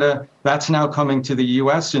Canada. That's now coming to the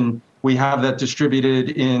U.S., and we have that distributed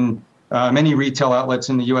in many retail outlets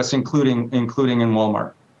in the U.S., including in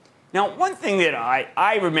Walmart. Now, one thing that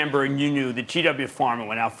I remember, and you knew, that GW Pharma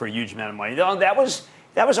went out for a huge amount of money. That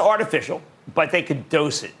was artificial, but they could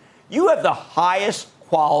dose it. You have the highest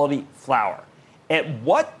quality flower. At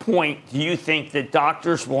what point do you think that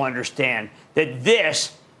doctors will understand that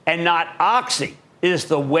this and not Oxy is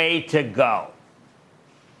the way to go?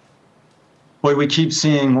 Boy, we keep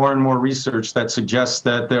seeing more and more research that suggests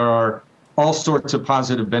that there are all sorts of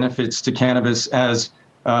positive benefits to cannabis as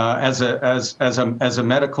a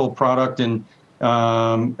medical product, and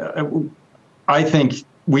I think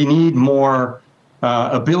we need more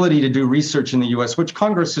ability to do research in the U.S., which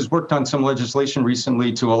Congress has worked on some legislation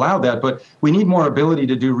recently to allow that, but we need more ability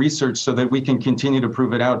to do research so that we can continue to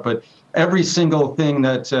prove it out. But every single thing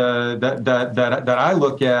that I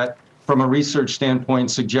look at from a research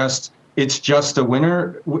standpoint suggests it's just a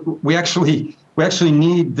winner. We actually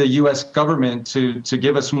need the U.S. government to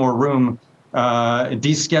give us more room,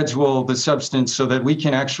 deschedule the substance so that we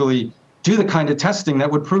can actually do the kind of testing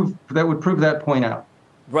that would prove that point out.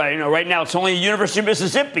 Right. Right now it's only the University of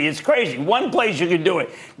Mississippi. It's crazy. One place you can do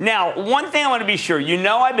it. Now, one thing I want to be sure,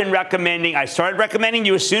 I started recommending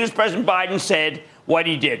you as soon as President Biden said what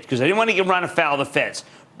he did, because I didn't want to run afoul of the feds.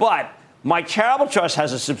 But my charitable trust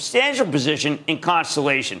has a substantial position in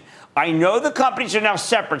Constellation. I know the companies are now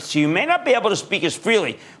separate, so you may not be able to speak as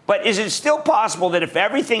freely, but is it still possible that if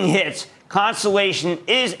everything hits, Constellation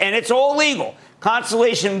is, and it's all legal,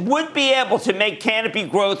 Constellation would be able to make Canopy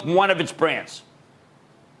Growth one of its brands?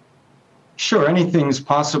 Sure, anything's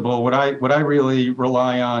possible. What I really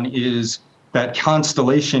rely on is that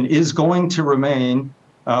Constellation is going to remain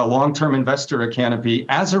a long-term investor at Canopy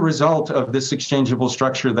as a result of this exchangeable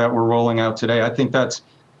structure that we're rolling out today. I think that's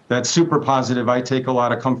super positive. I take a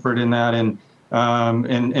lot of comfort in that, and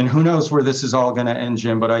who knows where this is all going to end,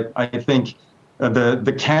 Jim. But I think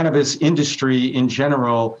the cannabis industry in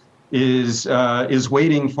general is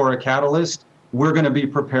waiting for a catalyst. We're going to be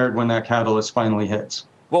prepared when that catalyst finally hits.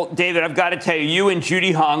 Well, David, I've got to tell you, you and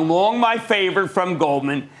Judy Hong, long my favorite from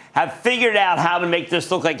Goldman, have figured out how to make this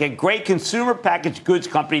look like a great consumer packaged goods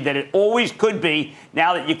company that it always could be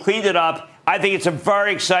now that you cleaned it up. I think it's a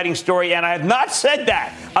very exciting story, and I have not said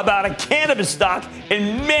that about a cannabis stock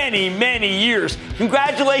in many, many years.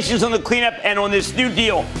 Congratulations on the cleanup and on this new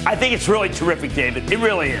deal. I think it's really terrific, David. It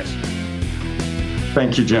really is.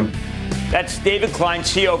 Thank you, Jim. That's David Klein,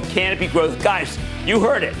 CEO of Canopy Growth. Guys, you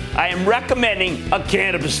heard it. I am recommending a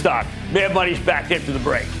cannabis stock. Mad Money's back after the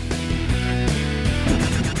break.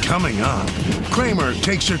 Coming up, Cramer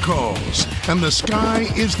takes your calls, and the sky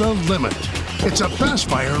is the limit. It's a Fast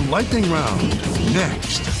Fire lightning round.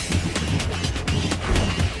 Next.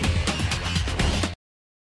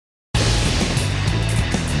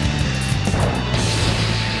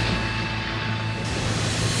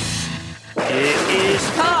 It is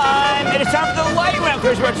time. It is time for the lightning round.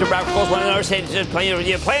 Chris Roberts, Ralph calls one another, saying, just play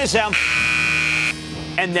the sound.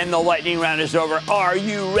 And then the lightning round is over. Are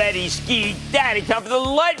you ready, Ski Daddy? Time for the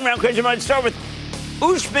lightning round. Chris, I'm going to start with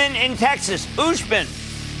Ushman in Texas. Ushman.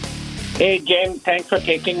 Hey, Jim. Thanks for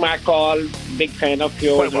taking my call. Big fan of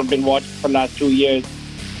yours. I've been watching for the last 2 years.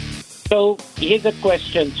 So here's a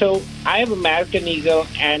question. So I have American Eagle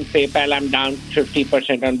and PayPal. I'm down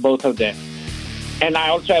 50% on both of them. And I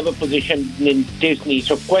also have a position in Disney.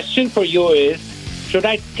 So question for you is, should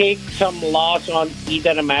I take some loss on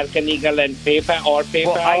either American Eagle and PayPal or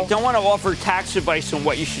PayPal? Well, I don't want to offer tax advice on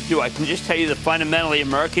what you should do. I can just tell you that fundamentally,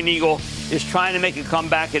 American Eagle is trying to make a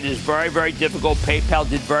comeback. It is very, very difficult. PayPal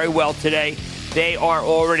did very well today. They are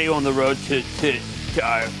already on the road to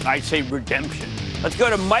I'd say, redemption. Let's go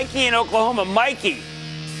to Mikey in Oklahoma. Mikey.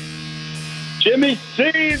 Jimmy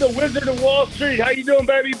C., the Wizard of Wall Street. How you doing,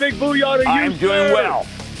 baby? Big booyah to you, I'm doing well.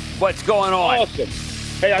 What's going on? Awesome.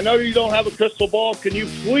 Hey, I know you don't have a crystal ball. Can you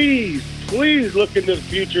please look into the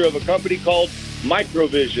future of a company called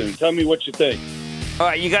Microvision? Tell me what you think. All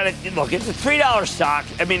right, you got to look. It's a $3 stock.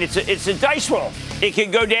 I mean, it's a dice roll. It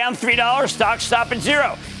can go down $3. Stock stop at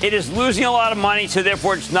zero. It is losing a lot of money, so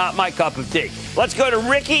therefore it's not my cup of tea. Let's go to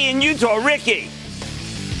Ricky in Utah. Ricky.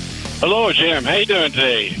 Hello, Jim. How you doing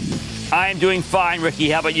today? I am doing fine,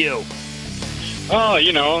 Ricky. How about you? Oh,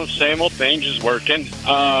 you know, same old thing, just working.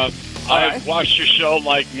 I've watched your show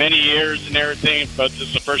like many years and everything, but this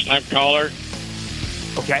is the first time caller.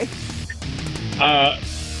 Okay.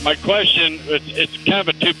 My question, it's kind of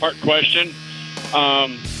a two-part question. I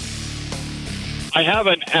have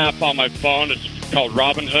an app on my phone. It's called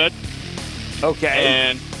Robinhood. Okay.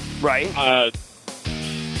 And right.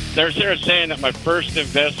 They're saying that my first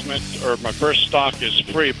investment or my first stock is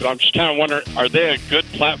free, but I'm just kind of wondering, are they a good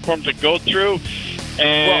platform to go through?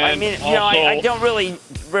 And well, I mean, you know, I don't really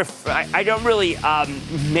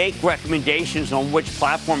make recommendations on which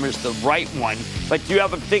platform is the right one. But do you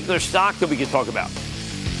have a particular stock that we can talk about?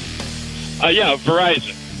 Yeah,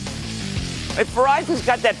 Verizon. Verizon's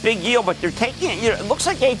got that big yield, but they're taking it. You know, it looks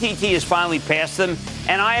like AT&T has finally passed them,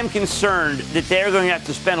 and I am concerned that they're going to have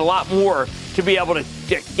to spend a lot more to be able to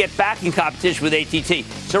get back in competition with AT&T.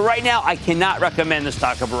 So right now, I cannot recommend the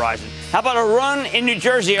stock of Verizon. How about Arun in New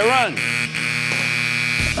Jersey? Arun.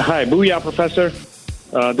 Hi, booyah, Professor.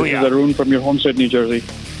 This is Arun from your home state, New Jersey.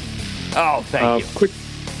 Oh, thank you.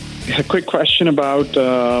 Quick question about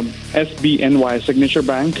SBNY, Signature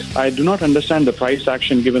Bank. I do not understand the price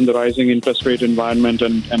action given the rising interest rate environment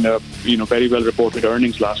and very well reported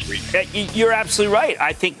earnings last week. You're absolutely right.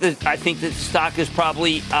 I think that the stock is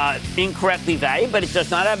probably incorrectly valued, but it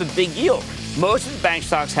does not have a big yield. Most of the bank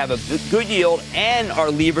stocks have a good yield and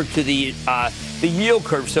are levered to the yield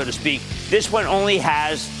curve, so to speak. This one only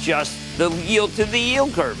has just the yield to the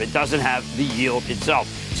yield curve. It doesn't have the yield itself.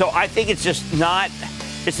 So I think it's just not.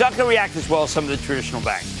 It's not going to react as well as some of the traditional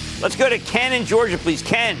banks. Let's go to Ken in Georgia, please.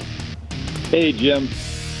 Ken. Hey, Jim.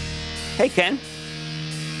 Hey, Ken.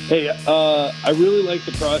 Hey, I really like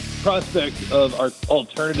the prospect of our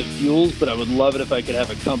alternative fuels, but I would love it if I could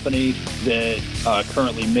have a company that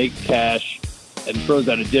currently makes cash and throws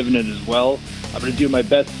out a dividend as well. I'm going to do my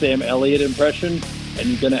best Sam Elliott impression, and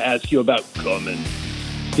I'm going to ask you about Cummins.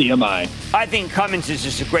 CMI. I think Cummins is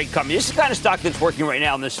just a great company. This is the kind of stock that's working right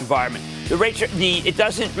now in this environment. The rates, it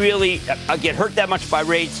doesn't really get hurt that much by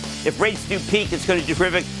rates. If rates do peak, it's going to do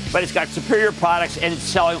terrific, but it's got superior products and it's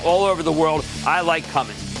selling all over the world. I like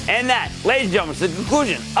Cummins. And that, ladies and gentlemen, is the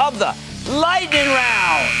conclusion of the Lightning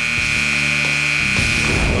Round.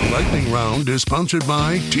 The Lightning Round is sponsored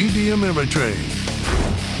by TD Ameritrade.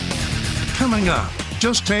 Coming up,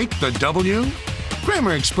 just take the W.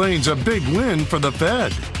 Cramer explains a big win for the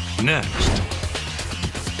Fed. Next.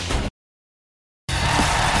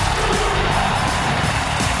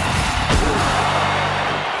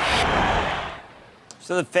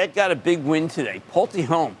 So the Fed got a big win today. Pulte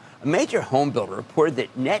Home, a major home builder, reported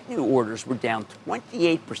that net new orders were down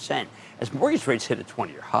 28% as mortgage rates hit a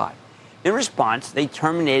 20-year high. In response, they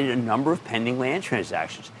terminated a number of pending land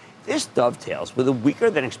transactions. This dovetails with a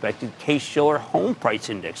weaker-than-expected Case-Shiller home price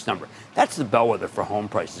index number. That's the bellwether for home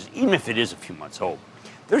prices, even if it is a few months old.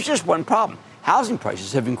 There's just one problem. Housing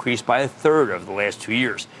prices have increased by a third over the last 2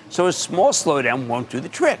 years, so a small slowdown won't do the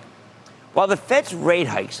trick. While the Fed's rate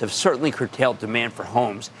hikes have certainly curtailed demand for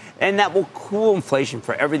homes, and that will cool inflation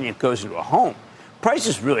for everything that goes into a home,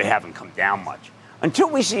 prices really haven't come down much. Until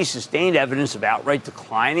we see sustained evidence of outright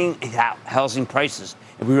declining housing prices,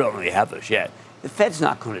 and we don't really have those yet, the Fed's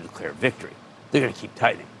not going to declare victory. They're going to keep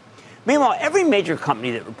tightening. Meanwhile, every major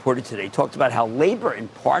company that reported today talked about how labor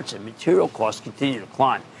and parts and material costs continue to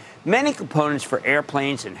climb. Many components for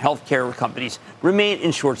airplanes and healthcare companies remain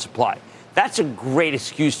in short supply. That's a great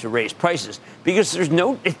excuse to raise prices because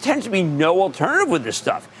it tends to be no alternative with this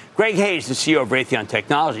stuff. Greg Hayes, the CEO of Raytheon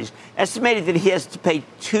Technologies, estimated that he has to pay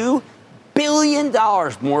 $2 billion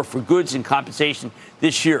more for goods and compensation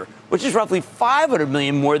this year, which is roughly $500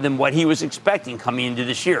 million more than what he was expecting coming into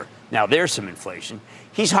this year. Now, there's some inflation.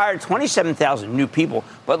 He's hired 27,000 new people,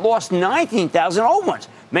 but lost 19,000 old ones,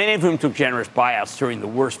 many of whom took generous buyouts during the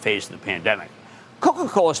worst phase of the pandemic.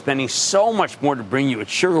 Coca-Cola is spending so much more to bring you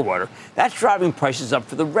its sugar water, that's driving prices up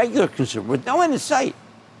for the regular consumer with no end in sight,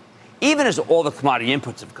 even as all the commodity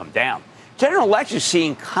inputs have come down. General Electric is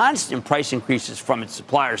seeing constant price increases from its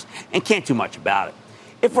suppliers and can't do much about it.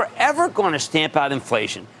 If we're ever going to stamp out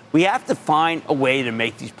inflation, we have to find a way to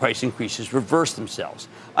make these price increases reverse themselves.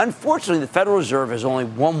 Unfortunately, the Federal Reserve has only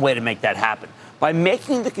one way to make that happen, by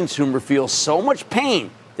making the consumer feel so much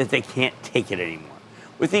pain that they can't take it anymore.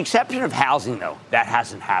 With the exception of housing, though, that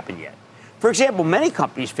hasn't happened yet. For example, many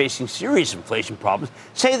companies facing serious inflation problems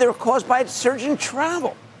say they're caused by a surge in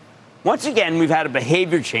travel. Once again, we've had a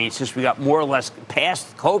behavior change since we got more or less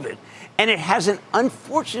past COVID, and it has an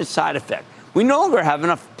unfortunate side effect. We no longer have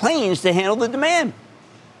enough planes to handle the demand.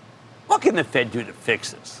 What can the Fed do to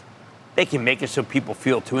fix this? They can make it so people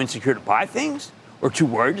feel too insecure to buy things or too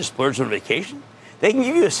worried to splurge on vacation. They can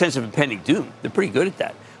give you a sense of impending doom. They're pretty good at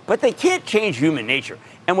that. But they can't change human nature.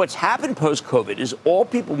 And what's happened post-COVID is all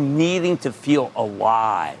people needing to feel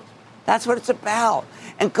alive. That's what it's about.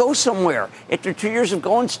 And go somewhere after 2 years of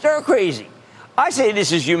going stir crazy. I say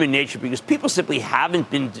this is human nature because people simply haven't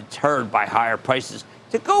been deterred by higher prices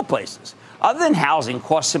to go places. Other than housing,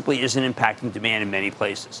 cost simply isn't impacting demand in many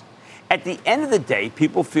places. At the end of the day,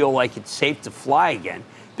 people feel like it's safe to fly again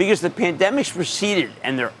because the pandemic's receded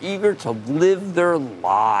and they're eager to live their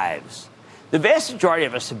lives. The vast majority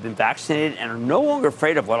of us have been vaccinated and are no longer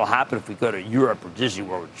afraid of what will happen if we go to Europe or Disney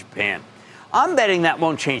World or Japan. I'm betting that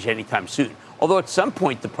won't change anytime soon, although at some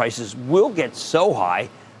point the prices will get so high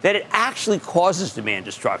that it actually causes demand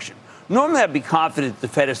destruction. Normally, I'd be confident the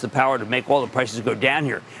Fed has the power to make all the prices go down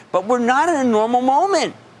here, but we're not in a normal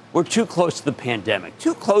moment. We're too close to the pandemic,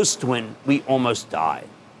 too close to when we almost died.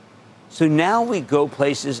 So now we go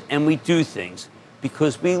places and we do things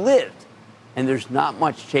because we lived. And there's not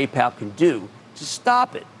much Jay Powell can do to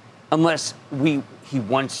stop it unless he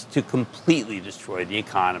wants to completely destroy the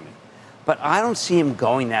economy. But I don't see him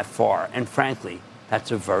going that far. And frankly,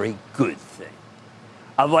 that's a very good thing.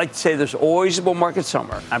 I'd like to say there's always a bull market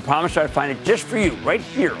somewhere. I promise I'll find it just for you right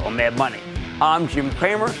here on Mad Money. I'm Jim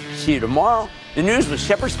Cramer. See you tomorrow. The news with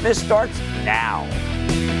Shepard Smith starts now.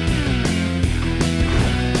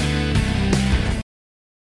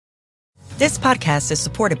 This podcast is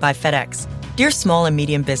supported by FedEx. Dear small and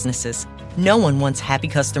medium businesses, no one wants happy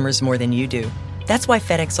customers more than you do. That's why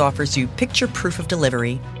FedEx offers you picture proof of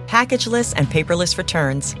delivery, packageless and paperless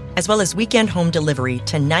returns, as well as weekend home delivery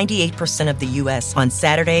to 98% of the U.S. on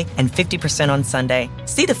Saturday and 50% on Sunday.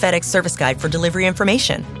 See the FedEx service guide for delivery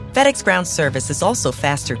information. FedEx Ground service is also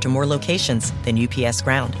faster to more locations than UPS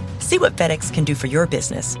Ground. See what FedEx can do for your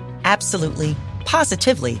business. Absolutely,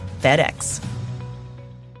 positively FedEx.